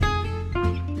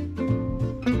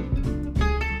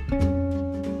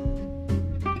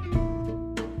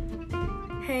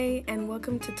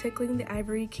to Tickling the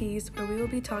Ivory Keys, where we will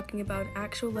be talking about an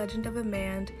actual legend of a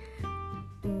man,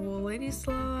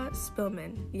 Władysław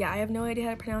Szpilman. Yeah, I have no idea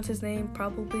how to pronounce his name,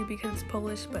 probably because it's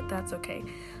Polish, but that's okay.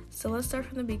 So let's start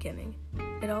from the beginning.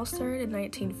 It all started in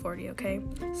 1940, okay?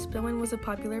 Szpilman was a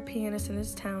popular pianist in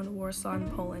his town, Warsaw, in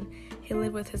Poland. He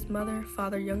lived with his mother,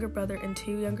 father, younger brother, and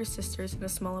two younger sisters in a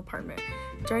small apartment.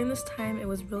 During this time, it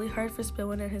was really hard for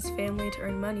Szpilman and his family to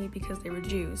earn money because they were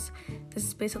Jews. This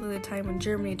is basically the time when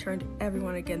Germany turned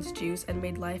everyone against Jews and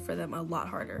made life for them a lot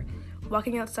harder.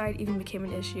 Walking outside even became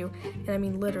an issue, and I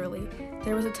mean literally.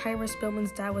 There was a time where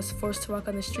Szpilman's dad was forced to walk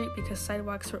on the street because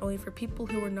sidewalks were only for people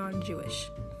who were non-Jewish.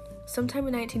 Sometime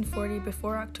in 1940,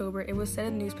 before October, it was said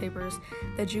in newspapers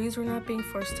that Jews were not being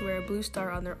forced to wear a blue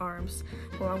star on their arms,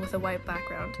 along with a white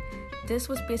background. This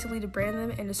was basically to brand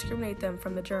them and discriminate them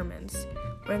from the Germans.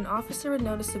 When an officer would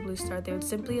notice the blue star, they would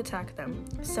simply attack them.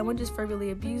 Some would just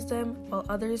verbally abuse them, while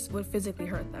others would physically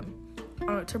hurt them.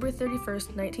 On October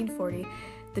 31st, 1940,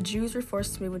 the Jews were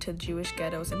forced to move into Jewish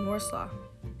ghettos in Warsaw.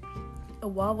 A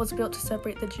wall was built to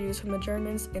separate the Jews from the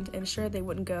Germans and to ensure they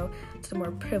wouldn't go to the more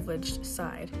privileged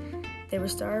side. They were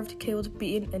starved, killed,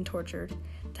 beaten, and tortured.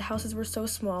 The houses were so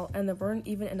small, and there weren't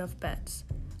even enough beds.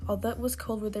 Although it was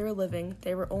cold where they were living,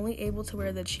 they were only able to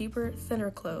wear the cheaper,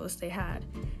 thinner clothes they had.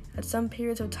 At some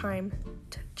periods of time,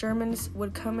 Germans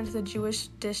would come into the Jewish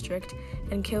district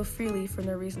and kill freely for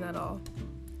no reason at all.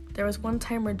 There was one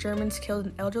time where Germans killed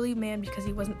an elderly man because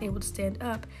he wasn't able to stand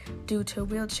up due to a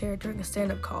wheelchair during a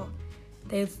stand-up call.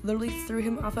 They literally threw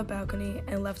him off a balcony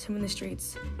and left him in the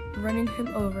streets, running him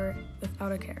over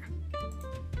without a care.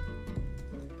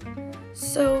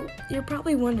 So, you're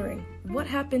probably wondering, what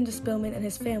happened to Szpilman and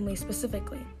his family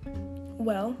specifically?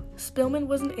 Well, Szpilman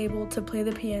wasn't able to play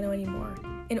the piano anymore.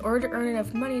 In order to earn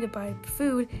enough money to buy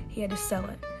food, he had to sell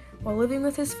it. While living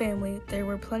with his family, there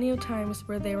were plenty of times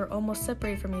where they were almost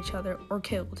separated from each other or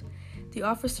killed. The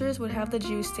officers would have the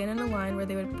Jews stand in a line where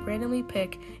they would randomly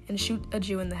pick and shoot a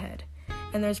Jew in the head.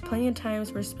 And there's plenty of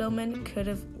times where Szpilman could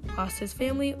have lost his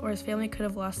family or his family could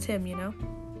have lost him, you know?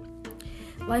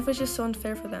 Life was just so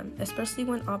unfair for them, especially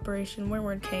when Operation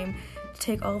Wormwood came to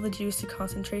take all the Jews to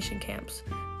concentration camps.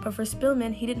 But for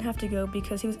Szpilman, he didn't have to go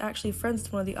because he was actually friends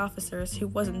with one of the officers who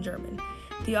wasn't German.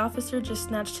 The officer just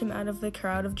snatched him out of the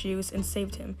crowd of Jews and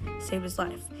saved his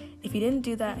life. If he didn't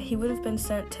do that, he would have been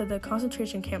sent to the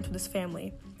concentration camps with his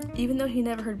family. Even though he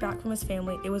never heard back from his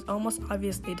family, it was almost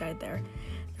obvious they died there.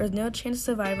 There was no chance of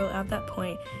survival at that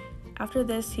point. After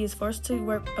this, he is forced to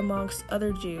work amongst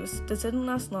other Jews. This didn't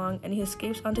last long, and he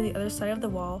escapes onto the other side of the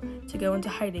wall to go into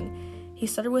hiding. He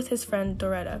started with his friend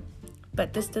Doretta,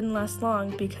 but this didn't last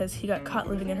long because he got caught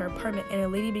living in her apartment, and a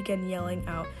lady began yelling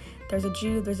out, "There's a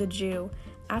Jew, there's a Jew."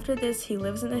 After this, he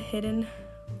lives in a hidden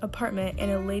apartment,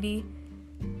 and a lady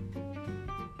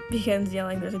begins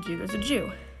yelling, "There's a Jew, there's a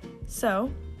Jew." So,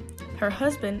 her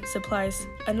husband supplies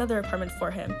another apartment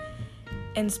for him,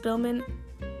 and Szpilman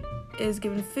is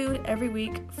given food every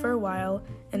week for a while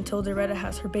until Doretta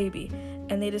has her baby,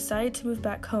 and they decide to move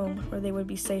back home where they would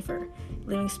be safer,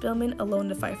 leaving Szpilman alone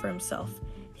to fight for himself.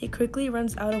 He quickly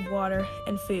runs out of water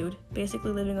and food,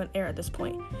 basically living on air at this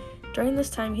point. During this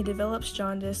time, he develops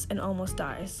jaundice and almost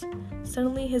dies.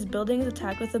 Suddenly, his building is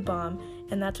attacked with a bomb,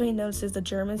 and that's when he notices the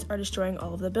Germans are destroying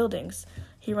all of the buildings.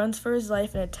 He runs for his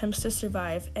life and attempts to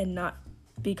survive and not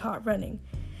be caught running.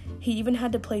 He even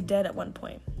had to play dead at one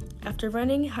point. After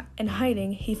running and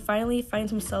hiding, he finally finds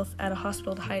himself at a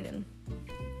hospital to hide in.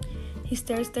 He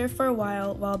stays there for a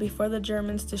while before the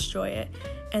Germans destroy it,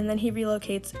 and then he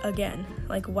relocates again.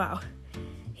 Like, wow.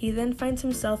 He then finds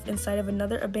himself inside of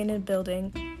another abandoned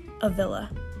building, a villa,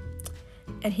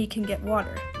 and he can get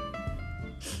water.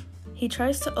 He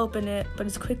tries to open it, but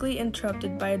is quickly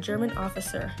interrupted by a German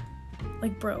officer.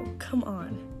 Like, bro, come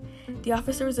on. The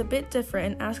officer is a bit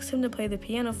different and asks him to play the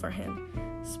piano for him.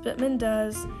 Szpilman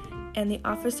does, and the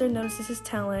officer notices his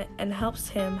talent and helps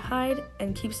him hide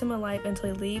and keeps him alive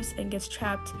until he leaves and gets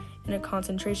trapped in a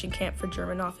concentration camp for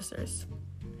German officers.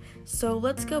 So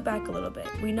let's go back a little bit.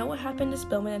 We know what happened to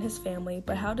Szpilman and his family,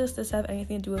 but how does this have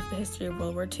anything to do with the history of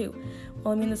World War II?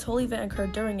 Well, this whole event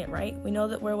occurred during it, right? We know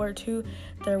that World War II,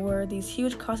 there were these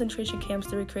huge concentration camps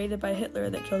that were created by Hitler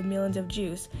that killed millions of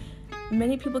Jews.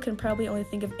 Many people can probably only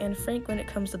think of Anne Frank when it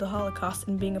comes to the Holocaust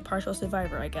and being a partial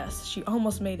survivor, I guess. She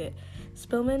almost made it.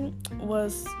 Szpilman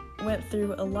went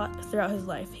through a lot throughout his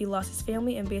life. He lost his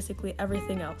family and basically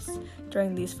everything else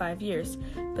during these 5 years,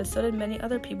 but so did many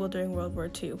other people during World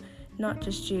War II, not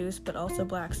just Jews, but also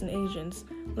blacks and Asians.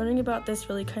 Learning about this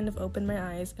really kind of opened my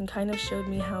eyes and kind of showed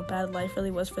me how bad life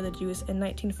really was for the Jews in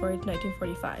 1940 to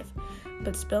 1945.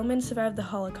 But Spelman survived the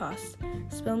Holocaust.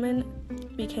 Spelman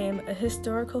became a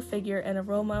historical figure and a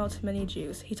role model to many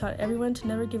Jews. He taught everyone to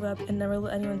never give up and never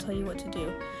let anyone tell you what to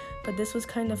do. But this was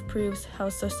kind of proves how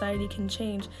society can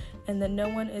change and that no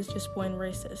one is just born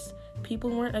racist.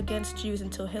 People weren't against Jews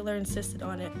until Hitler insisted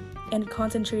on it, and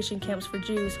concentration camps for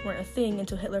Jews weren't a thing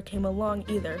until Hitler came along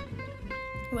either.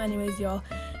 Well, anyways, y'all,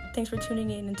 thanks for tuning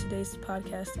in today's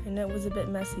podcast. I know it was a bit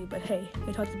messy, but hey,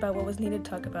 we talked about what was needed to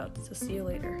talk about, so see you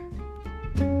later.